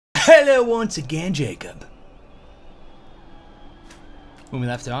Hello once again, Jacob. When we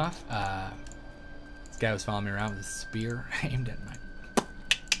left off, this guy was following me around with a spear aimed at my...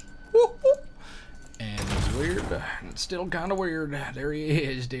 And it was weird. It's still kind of weird. There he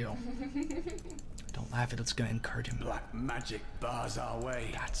is, still. Don't laugh, it's gonna encourage him. Black magic bars our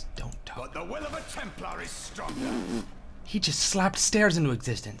way. Don't talk. But the will of a Templar is stronger. He just slapped stairs into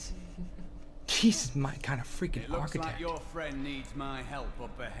existence. He's my kind of freaking It looks architect. like your friend needs my help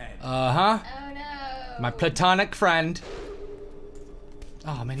up ahead. Uh-huh. Oh no. My platonic friend.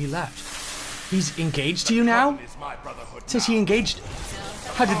 Oh man, he left. He's engaged to you now? It says he engaged.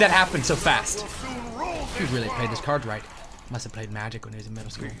 How did that happen so fast? He really played his cards right. Must have played Magic when he was in middle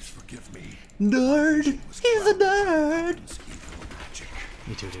school. Please forgive me. Nerd! He's a nerd!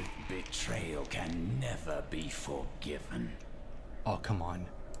 Me too, dude. Betrayal can never be forgiven. Oh, come on.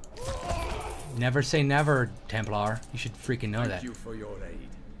 Never say never, Templar. You should freaking know that. Thank you for your aid.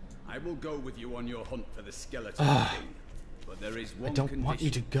 I will go with you on your hunt for the skeleton king. But there is one I don't condition. want you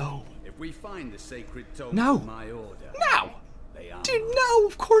to go. If we find the sacred tome No. of my order, No! they are Dude, no,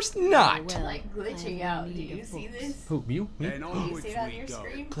 of course not! They're like glitching out. Do you see this? Who, you? Me? then Do you onwards see it on we your go.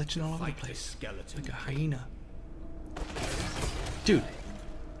 screen? Glitching all over the Fight the place. skeleton. Like a hyena. Dude,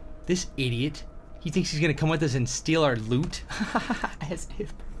 this idiot, he thinks he's gonna come with us and steal our loot? As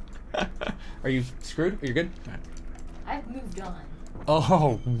if. Are you screwed? Are you good? All right. I've moved on.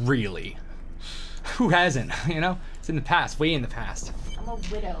 Oh, really? Who hasn't? You know? It's in the past, way in the past. I'm a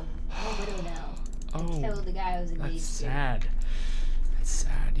widow. I'm a widow now. Oh, I killed the guy I was engaged that's to. sad. That's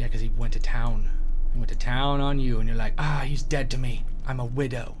sad. Yeah, because he went to town. He went to town on you, and you're like, ah, he's dead to me. I'm a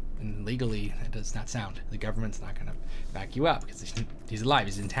widow. And legally, that does not sound. The government's not going to back you up because he's alive.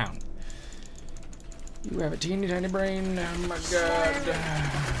 He's in town. You have a teeny tiny brain. Oh my god.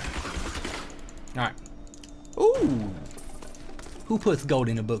 Alright. Ooh. Who puts gold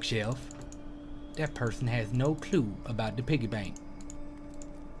in a bookshelf? That person has no clue about the piggy bank.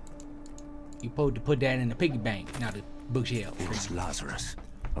 You supposed to put that in the piggy bank, not a bookshelf. It was Lazarus.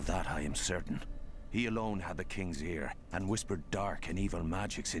 Of that I am certain. He alone had the king's ear, and whispered dark and evil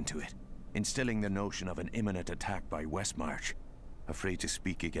magics into it, instilling the notion of an imminent attack by Westmarch. Afraid to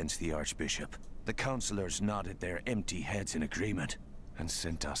speak against the Archbishop, the councillors nodded their empty heads in agreement, and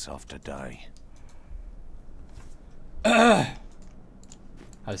sent us off to die. I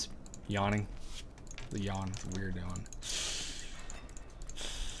was yawning. The yawn, it's a weird yawn.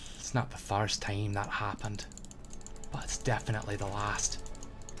 It's not the first time that happened, but it's definitely the last.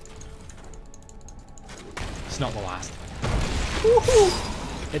 It's not the last.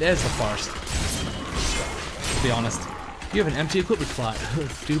 Woohoo! It is the first. To be honest. You have an empty equipment slot.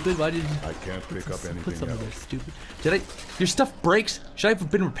 Stupid, why did you... I can't pick up Put anything something there, else. stupid. Did I... Your stuff breaks? Should I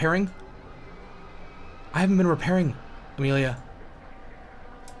have been repairing? I haven't been repairing, Amelia.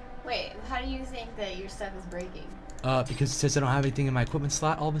 Wait, how do you think that your stuff is breaking? Because it says I don't have anything in my equipment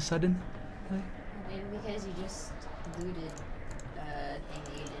slot all of a sudden. Maybe because you just looted thing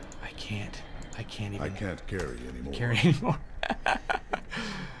that you did. I can't even I can't carry anymore. carry anymore.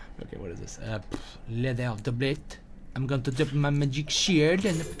 Okay, what is this? Leather doublet. I'm going to dip my magic shield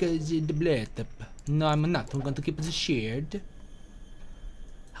and because the doublet. No, I'm not. I'm going to keep it as a shield.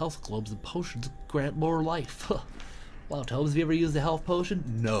 Health globes and potions grant more life. Well, Tubbs, have you ever used a health potion?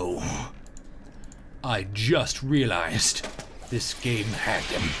 No. I just realized this game had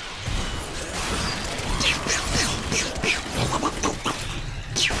them.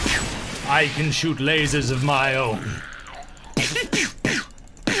 I can shoot lasers of my own.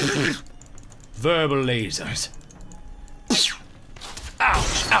 Verbal lasers.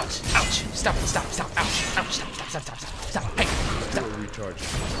 Ouch, ouch, ouch. Stop, stop, stop, ouch, ouch, stop, stop, stop, stop, stop, stop. Hey, stop. We're recharging.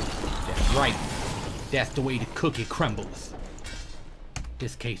 That's right. That's the way the cookie crumbles. In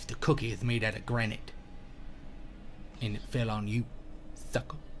this case, the cookie is made out of granite. And it fell on you,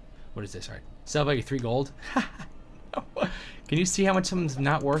 sucker. What is this? Alright. Sell value 3 gold. Can you see how much something's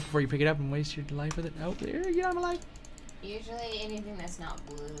not worth before you pick it up and waste your life with it? Oh, there you go, I'm alive. Usually anything that's not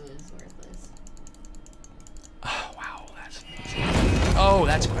blue is worthless. Oh, wow. Oh,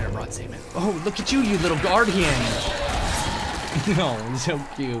 that's quite a broad statement. Oh, look at you, you little guardian. Oh, so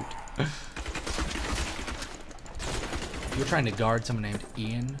cute. You're trying to guard someone named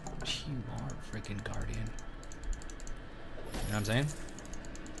Ian? You are a freaking guardian. You know what I'm saying?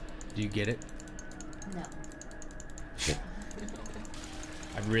 Do you get it? No.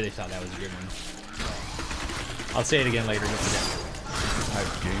 I really thought that was a good one. I'll say it again later, don't forget.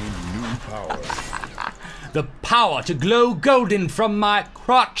 I've gained new power. The power to glow golden from my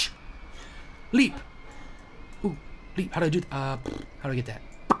crotch. Leap. Ooh, leap. How do I do how do I get that?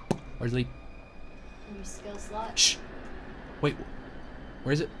 Where's leap? Your skill slot. Shh. Wait.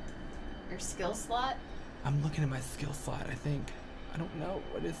 Where is it? Your skill slot? I'm looking at my skill slot, I think. I don't know.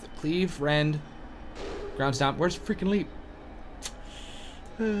 What is it? Cleave, rend, ground stomp. Where's freaking leap?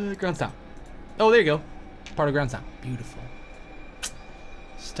 Ground stomp. Oh, there you go. Part of ground stomp. Beautiful.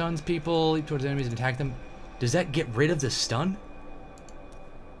 Stuns people, leap towards enemies and attack them. Does that get rid of the stun?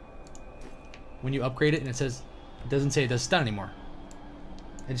 When you upgrade it and it says, it doesn't say it does stun anymore.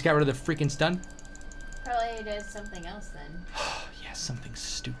 I just got rid of the freaking stun? Probably does something else then. Yeah, something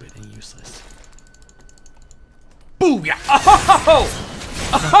stupid and useless. Booyah!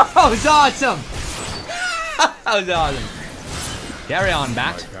 Oh, it's awesome! That was awesome. Carry on,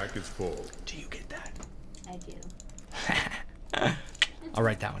 Bat. My pack is full. Do you get that? I do. I'll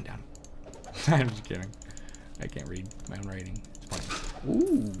write that one down. I'm just kidding. I can't read my own writing. It's funny.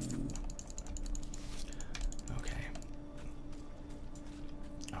 Ooh. Okay.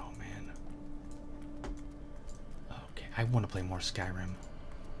 Oh, man. Okay, I want to play more Skyrim.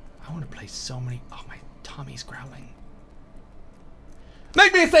 I want to play so many. Oh, my tummy's growling.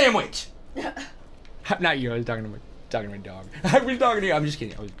 Make me a sandwich! Not you, I was talking to my dog. I was talking to you. I'm just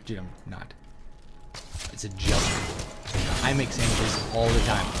kidding. Dude, I'm not. It's a joke. I make sandwiches all the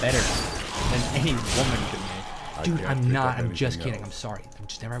time. Better than any woman can make. Dude, I'm not. I'm just kidding. I'm sorry. I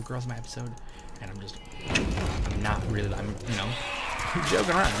just never have girls in my episode. And I'm not really. I'm joking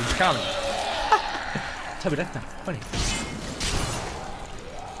around. I'm just comedy. Tell me that's not funny.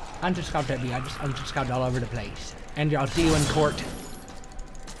 I'm just scouted all over the place. And I'll see you in court.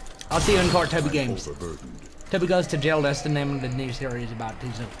 I'll see you in court, Toby Games. Toby Goes to Jail. That's the name of the new series about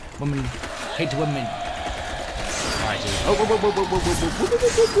these women hate women. Alright, dude. Oh,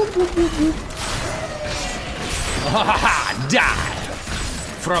 die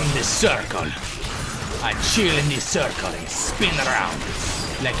from this circle. I chill in this circle and spin around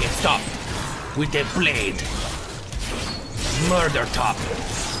like a top with a blade. Murder top.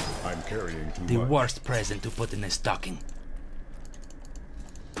 I'm carrying too The much. worst present to put in a stocking.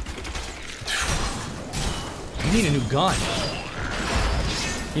 You need a new gun.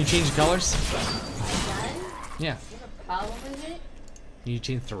 Can you change the colors? Done? Yeah. You have a problem with it? You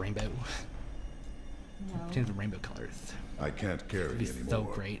change the rainbow. No. Change the rainbow colors. I can't carry It'd be anymore. so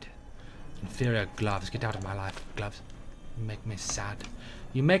great. Inferior gloves. Get out of my life, gloves. You make me sad.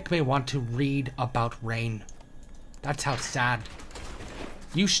 You make me want to read about rain. That's how sad.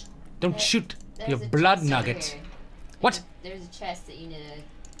 You don't shoot your There's a blood chest over nuggets. here. What? There's a chest that you need to...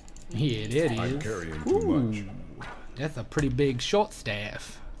 Yeah, it I'm is. carrying too much. Ooh, that's a pretty big short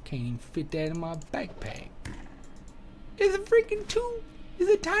staff. Can't even fit that in my backpack. It's a freaking it's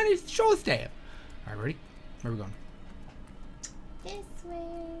a tiny short staff. Alright, ready? Where are we going? This way.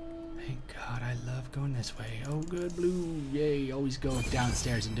 Thank God, I love going this way. Oh, good, blue. Yay, always go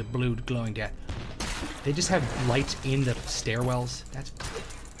downstairs into blue glowing death. They just have lights in the stairwells. That's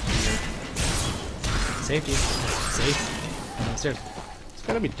weird. Safety. Safe. Downstairs. It's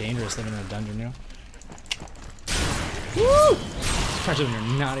gotta be dangerous living in a dungeon, you know? Woo! Especially when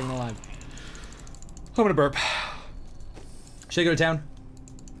you're not even alive. I'm gonna burp. Should I go to town?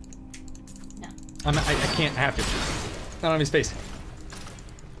 No. I can't. I have to. I don't have any space.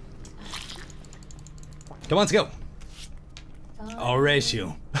 Come on, let's go. I'll race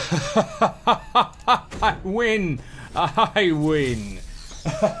you. I win. I win.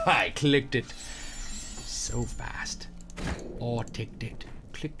 I clicked it so fast. Or ticked it.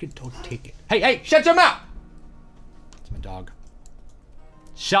 Click it or tick it. Hey, shut your mouth! It's my dog.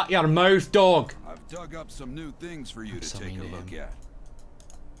 Shut your mouth, dog. I've dug up some new things for you to so take a mean to look him. at.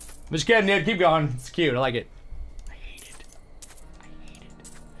 I'm just kidding, dude. Keep going. It's cute. I like it. I hate it.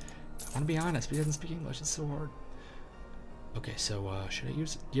 I want to be honest. But he doesn't speak English. It's so hard. Okay, so should I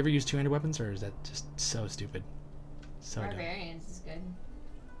use? Do you ever use two-handed weapons, or is that just so stupid? So dumb. Barbarians is good.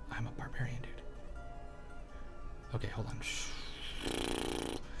 I'm a barbarian, dude. Okay, hold on.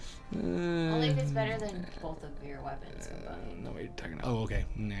 Only if it's better than both of your weapons combined. No way you're talking. Oh, okay.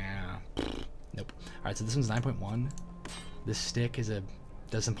 Nah. Nope. All right, so this one's 9.1. This stick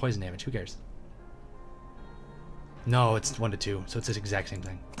does some poison damage. Who cares? No, it's 1 to 2, so it's the exact same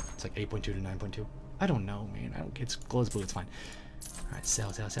thing. It's like 8.2 to 9.2. I don't know, man. I don't. It's glows blue. It's fine. All right,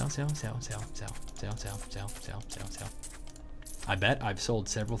 sell. I bet I've sold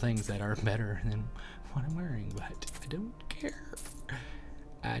several things that are better than what I'm wearing, but I don't care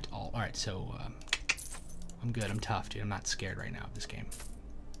at all. All right, so I'm good. I'm tough, dude. I'm not scared right now of this game.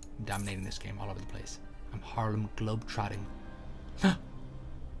 I'm dominating this game all over the place. I'm Harlem Globetrotting.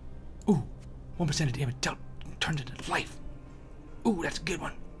 Ooh, 1% of damage turned into life. Ooh, that's a good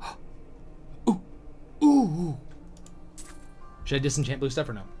one. Ooh. Should I disenchant blue stuff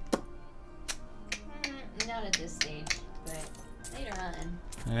or no? Not at this stage, but later on.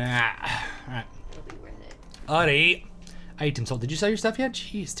 Alright. It'll be worth it. Alright. Item sold. Did you sell your stuff yet?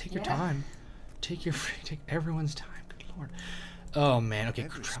 Jeez, take your Yeah. time. Take everyone's time. Good lord. Oh man. Okay.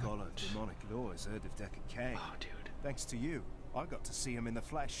 Every scholar of demonic law has heard of Deckard Cain. Oh dude. Thanks to you, I got to see him in the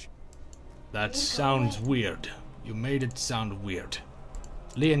flesh. That sounds weird. You made it sound weird.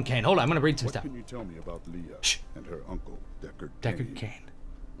 Leah and Kane. Hold on. I'm gonna read some What stuff. can you tell me about Leah Shh. and her uncle, Deckard Deckard Cain? Kane.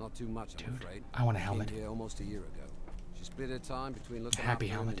 Not too much, I'm Dude, afraid. I want a Came helmet. here almost a year ago. She split her time between looking Happy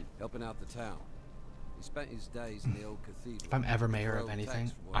after him helmet. and helping out the town. He spent his days in the old cathedral. If I'm ever mayor of Royal anything,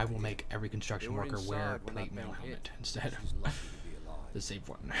 tax from what I will hear. make every construction They were worker wear a inside when plate that mail thing hit. helmet instead of She's lucky to be alive. the safe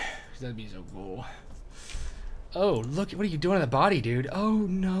one. That'd be so cool. Oh, look, what are you doing to the body, dude? Oh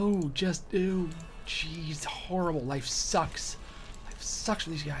no, just ew. Jeez, horrible. Life sucks. Life sucks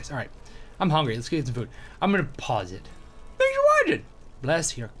for these guys. Alright. I'm hungry. Let's get some food. I'm gonna pause it. Thanks for watching.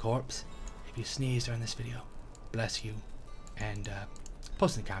 Bless your corpse. If you sneeze during this video, bless you. And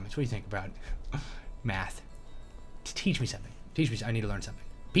post in the comments. What do you think about math? Teach me something. Teach me. I need to learn something.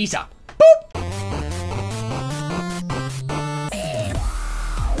 Peace out. Boop.